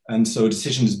 And so a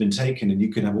decision has been taken, and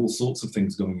you can have all sorts of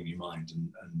things going in your mind,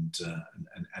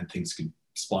 and things can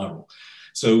spiral.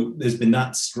 So there's been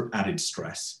that added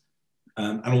stress.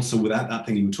 And also, without that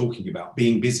thing you were talking about,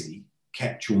 being busy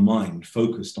kept your mind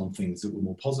focused on things that were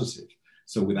more positive.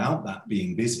 So without that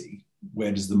being busy,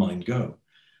 where does the mind go?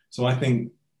 So I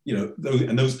think,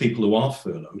 those people who are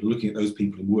furloughed are looking at those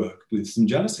people in work with some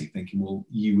jealousy, thinking, well,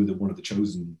 you were one of the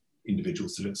chosen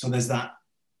individuals to do it. So there's that.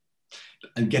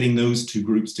 And getting those two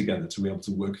groups together to be able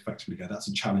to work effectively together, that's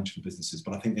a challenge for businesses,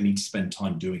 but I think they need to spend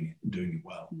time doing it and doing it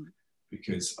well,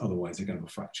 because otherwise they're going to have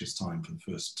a fractious time for the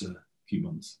first few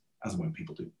months, as and when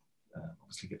people do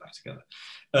obviously get back together.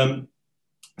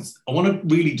 I want to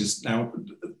really just now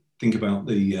think about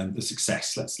the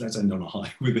success. Let's end on a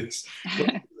high with this.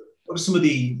 What are some of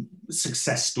the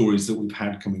success stories that we've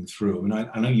had coming through? I mean,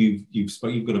 I know you've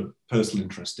got a personal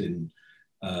interest in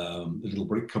the little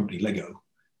brick company Lego.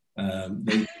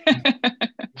 They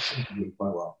quite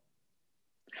well.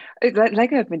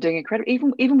 Lego have been doing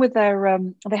incredible, even with their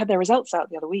they had their results out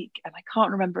the other week, and I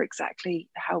can't remember exactly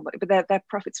how much, but their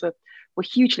profits were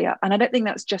hugely up, and I don't think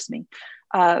that's just me.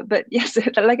 But yes,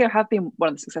 the Lego have been one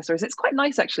of the success stories. It's quite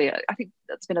nice, actually. I think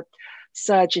that's been a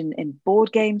surge in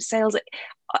board game sales.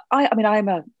 I mean, I'm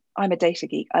a data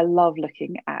geek. I love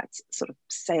looking at sort of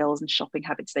sales and shopping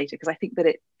habits data, because I think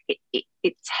that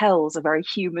it tells a very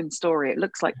human story. It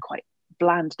looks like quite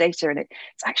bland data, and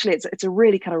it's a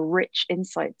really kind of rich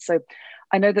insight. So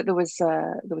I know that there was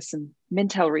some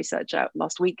Mintel research out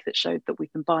last week that showed that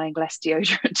we've been buying less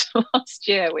deodorant last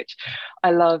year, which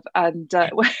I love. And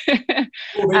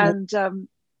and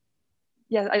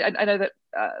yeah, I know that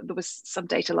there was some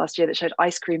data last year that showed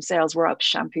ice cream sales were up,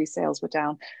 shampoo sales were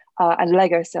down, and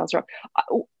Lego sales are up.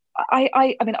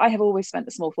 I mean, I have always spent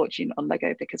a small fortune on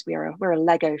Lego because we're a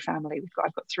Lego family.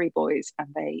 I've got three boys,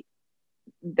 and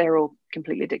they're all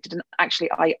completely addicted. And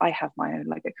actually, I have my own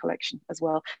Lego collection as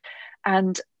well.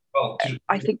 And Well,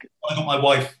 I think I got my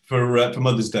wife for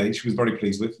Mother's Day. She was very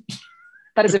pleased with.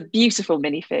 that is a beautiful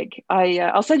minifig.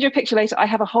 I'll send you a picture later. I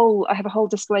have a whole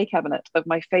display cabinet of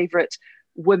my favorite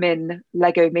women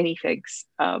Lego minifigs.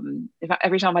 In fact,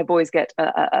 every time my boys get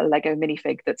a Lego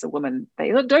minifig that's a woman,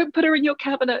 they don't put her in your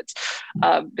cabinet,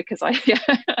 because I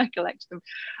collect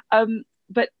them.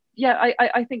 But yeah,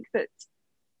 I think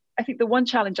the one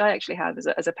challenge I actually have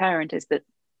as a parent is that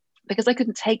because I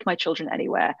couldn't take my children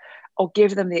anywhere or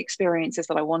give them the experiences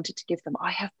that I wanted to give them,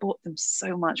 I have bought them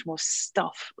so much more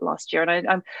stuff last year. And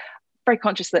I'm very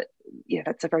conscious that,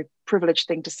 that's a very privileged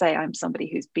thing to say. I'm somebody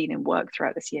who's been in work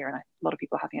throughout this year, and a lot of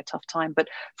people are having a tough time. But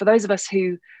for those of us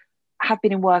who have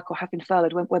been in work or have been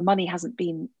furloughed, where money hasn't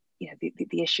been,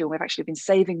 the issue, and we've actually been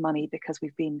saving money because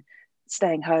we've been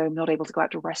staying home, not able to go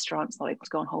out to restaurants, not able to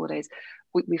go on holidays,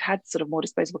 we've had sort of more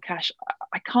disposable cash.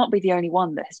 I can't be the only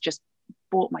one that has just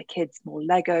bought my kids more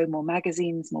Lego, more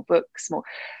magazines, more books, more,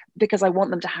 because I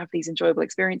want them to have these enjoyable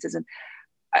experiences. And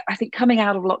I think coming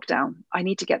out of lockdown, I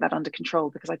need to get that under control,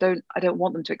 because I don't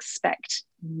want them to expect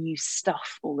new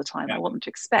stuff all the time. I want them to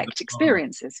expect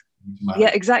experiences.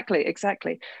 Yeah, exactly.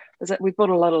 We've bought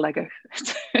a lot of Lego.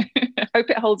 I hope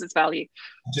it holds its value.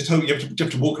 I just hope you have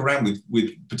to walk around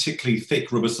with particularly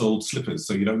thick rubber-soled slippers,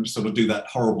 so you don't sort of do that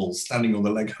horrible standing on the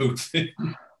Lego thing.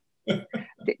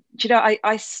 Do you know,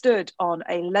 I stood on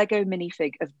a Lego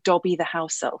minifig of Dobby the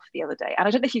house elf the other day, and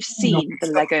I don't know if you've seen the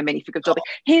Lego minifig of Dobby.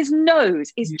 His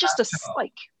nose is just a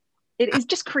spike. It is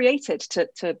just created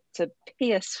to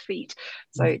pierce feet.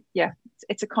 So yeah,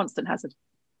 it's a constant hazard.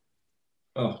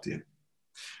 Oh dear.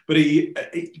 But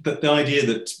but the idea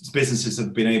that businesses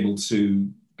have been able to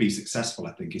be successful,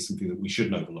 I think, is something that we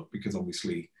shouldn't overlook, because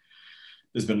obviously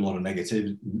there's been a lot of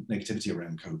negativity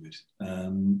around COVID.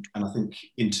 And I think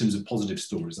in terms of positive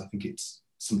stories, I think it's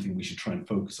something we should try and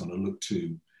focus on and look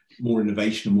to more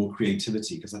innovation and more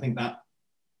creativity, because I think that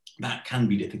can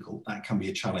be difficult. That can be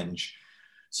a challenge.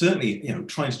 Certainly,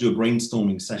 trying to do a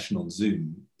brainstorming session on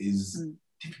Zoom is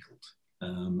difficult.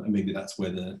 And maybe that's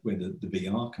where the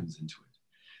VR comes into it.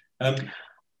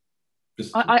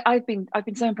 I've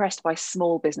been so impressed by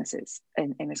small businesses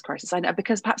in this crisis. I know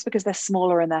perhaps because they're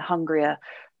smaller and they're hungrier,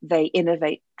 they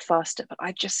innovate faster. But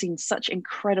I've just seen such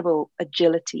incredible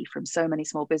agility from so many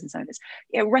small business owners.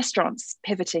 Restaurants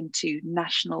pivoting to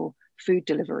national food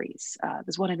deliveries.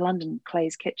 There's one in London,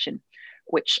 Clay's Kitchen,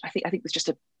 which I think was just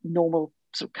a normal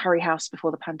sort of curry house before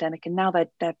the pandemic, and now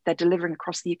they're delivering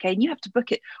across the UK, and you have to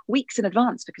book it weeks in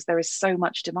advance because there is so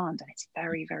much demand, and it's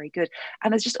very, very good.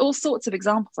 And there's just all sorts of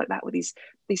examples like that with these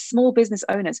small business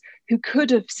owners who could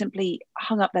have simply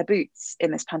hung up their boots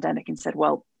in this pandemic and said,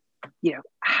 well,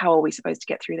 how are we supposed to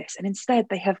get through this? And instead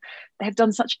they have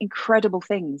done such incredible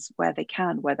things where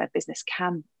their business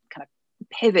can kind of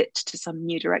pivot to some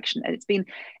new direction, and it's been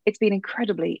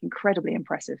incredibly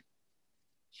impressive.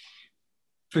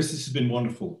 Chris, this has been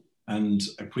wonderful, and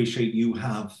I appreciate you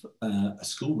have a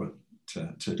school run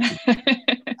to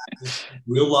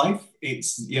real life.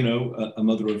 It's a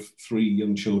mother of 3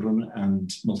 young children and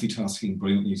multitasking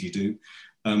brilliantly as you do.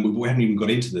 We haven't even got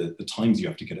into the times you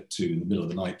have to get up to in the middle of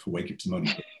the night for wake up to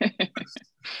money.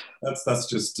 That's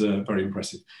just very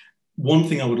impressive. One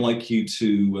thing I would like you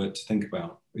to think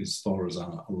about, as far as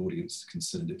our audience is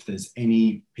concerned, if there's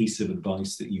any piece of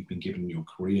advice that you've been given in your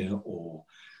career or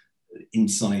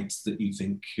insights that you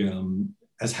think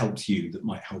has helped you that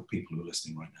might help people who are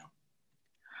listening right now.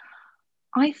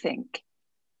 I think,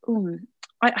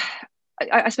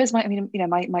 I suppose my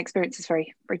experience is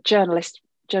very, very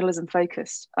journalism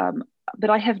focused, but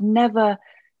I have never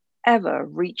ever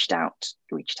reached out.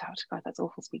 God, that's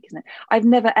awful speak, isn't it? I've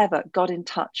never ever got in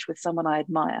touch with someone I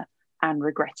admire and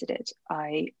regretted it.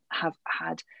 I have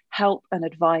had help and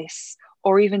advice,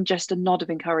 or even just a nod of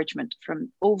encouragement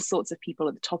from all sorts of people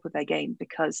at the top of their game,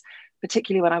 because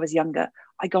particularly when I was younger,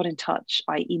 I got in touch,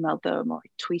 I emailed them, or I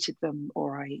tweeted them,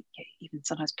 or I even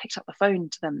sometimes picked up the phone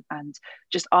to them and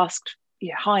just asked,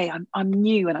 hi, I'm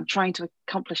new and I'm trying to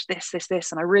accomplish this,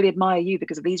 and I really admire you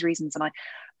because of these reasons. And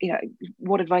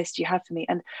what advice do you have for me?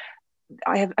 And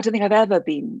I don't think I've ever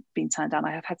been turned down.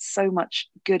 I have had so much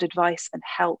good advice and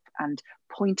help and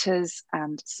pointers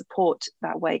and support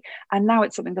that way. And now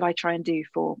it's something that I try and do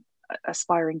for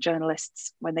aspiring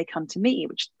journalists, when they come to me,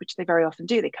 which they very often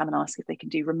do, they come and ask if they can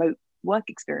do remote work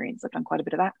experience. I've done quite a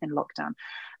bit of that in lockdown,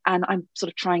 and I'm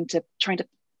sort of trying to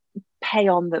pay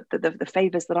on the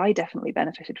favors that I definitely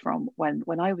benefited from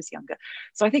when I was younger.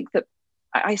 So I think that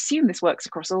I assume this works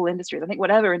across all industries. I think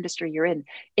whatever industry you're in,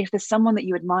 if there's someone that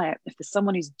you admire, if there's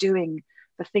someone who's doing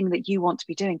the thing that you want to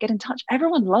be doing, get in touch.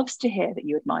 Everyone loves to hear that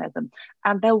you admire them,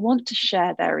 and they'll want to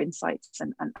share their insights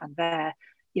and their,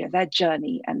 you know, their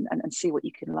journey and see what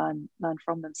you can learn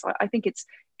from them. So I think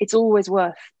it's always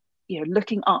worth, you know,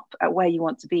 looking up at where you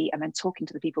want to be and then talking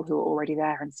to the people who are already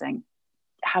there and saying,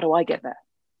 how do I get there?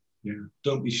 Yeah,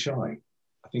 don't be shy.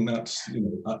 I think that's, you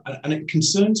know, and it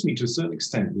concerns me to a certain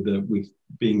extent with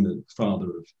being the father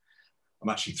of, I'm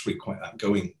actually 3 quite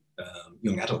outgoing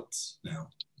young adults now,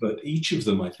 but each of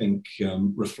them, I think,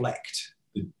 reflect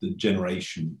the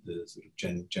generation, the sort of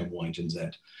Gen Y, Gen Z.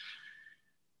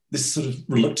 This sort of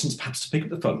reluctance perhaps to pick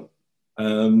up the phone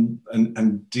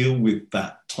and deal with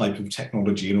that type of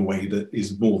technology in a way that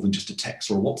is more than just a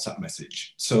text or a WhatsApp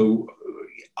message. So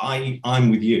I'm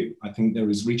with you. I think there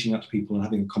is reaching out to people and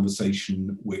having a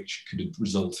conversation which could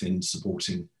result in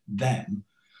supporting them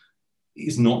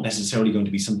is not necessarily going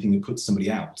to be something that puts somebody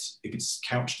out. If it's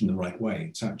couched in the right way,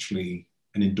 it's actually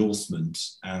an endorsement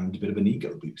and a bit of an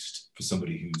ego boost for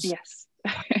somebody who's yes.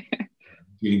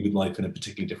 dealing with life in a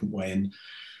particularly different way and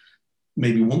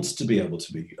maybe wants to be able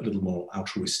to be a little more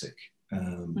altruistic with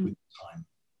time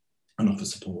and offer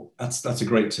support. That's a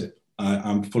great tip.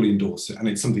 I'm fully endorse it, and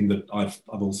it's something that I've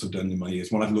also done in my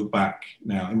years. When I look back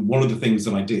now, and one of the things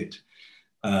that I did,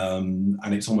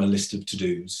 and it's on my list of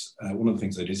to-dos, one of the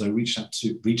things I did is I reached out.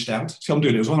 See, I'm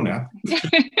doing it as well now.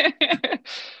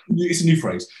 It's a new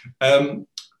phrase.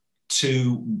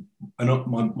 To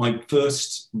my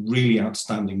first really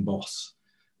outstanding boss,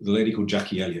 was a lady called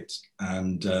Jackie Elliott,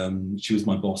 and she was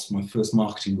my boss, my first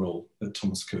marketing role at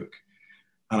Thomas Cook,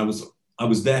 and I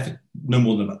was there for no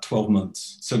more than about 12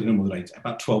 months, certainly no more than 8,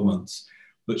 about 12 months,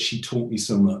 but she taught me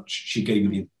so much. She gave me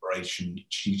the inspiration.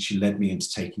 She led me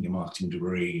into taking a marketing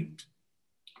degree and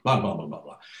blah, blah, blah, blah,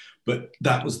 blah. But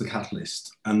that was the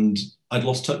catalyst. And I'd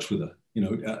lost touch with her. You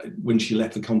know, when she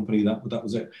left the company, that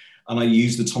was it. And I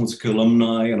used the Thomas Cook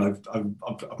alumni, and I've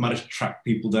managed to track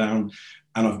people down,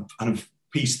 and I've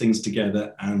pieced things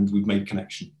together, and we've made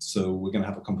connections. So we're going to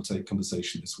have a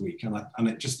conversation this week. And I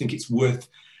just think it's worth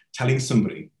telling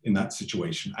somebody in that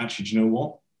situation, actually, do you know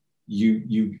what?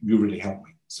 You really helped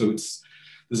me. So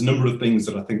there's a number of things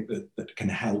that I think that can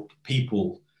help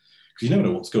people, because you never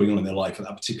know what's going on in their life at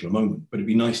that particular moment, but it'd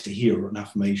be nice to hear an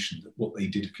affirmation that what they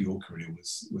did for your career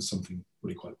was something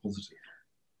really quite positive.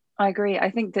 I agree.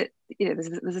 I think that, you know,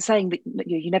 there's a saying that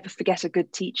you never forget a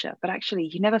good teacher, but actually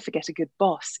you never forget a good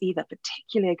boss either,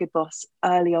 particularly a good boss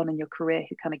early on in your career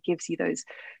who kind of gives you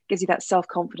that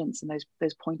self-confidence and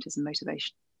those pointers and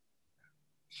motivation.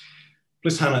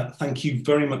 Bliss Hannah, thank you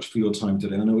very much for your time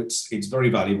today. I know it's very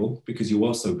valuable because you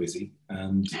are so busy,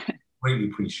 and greatly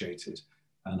appreciated.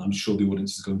 And I'm sure the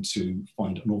audience is going to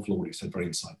find an awful lot of what you said very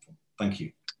insightful. Thank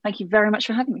you. Thank you very much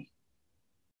for having me.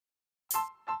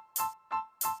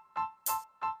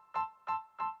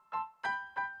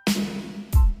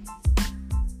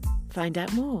 Find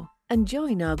out more and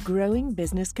join our growing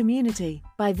business community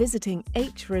by visiting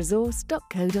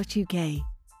hresource.co.uk.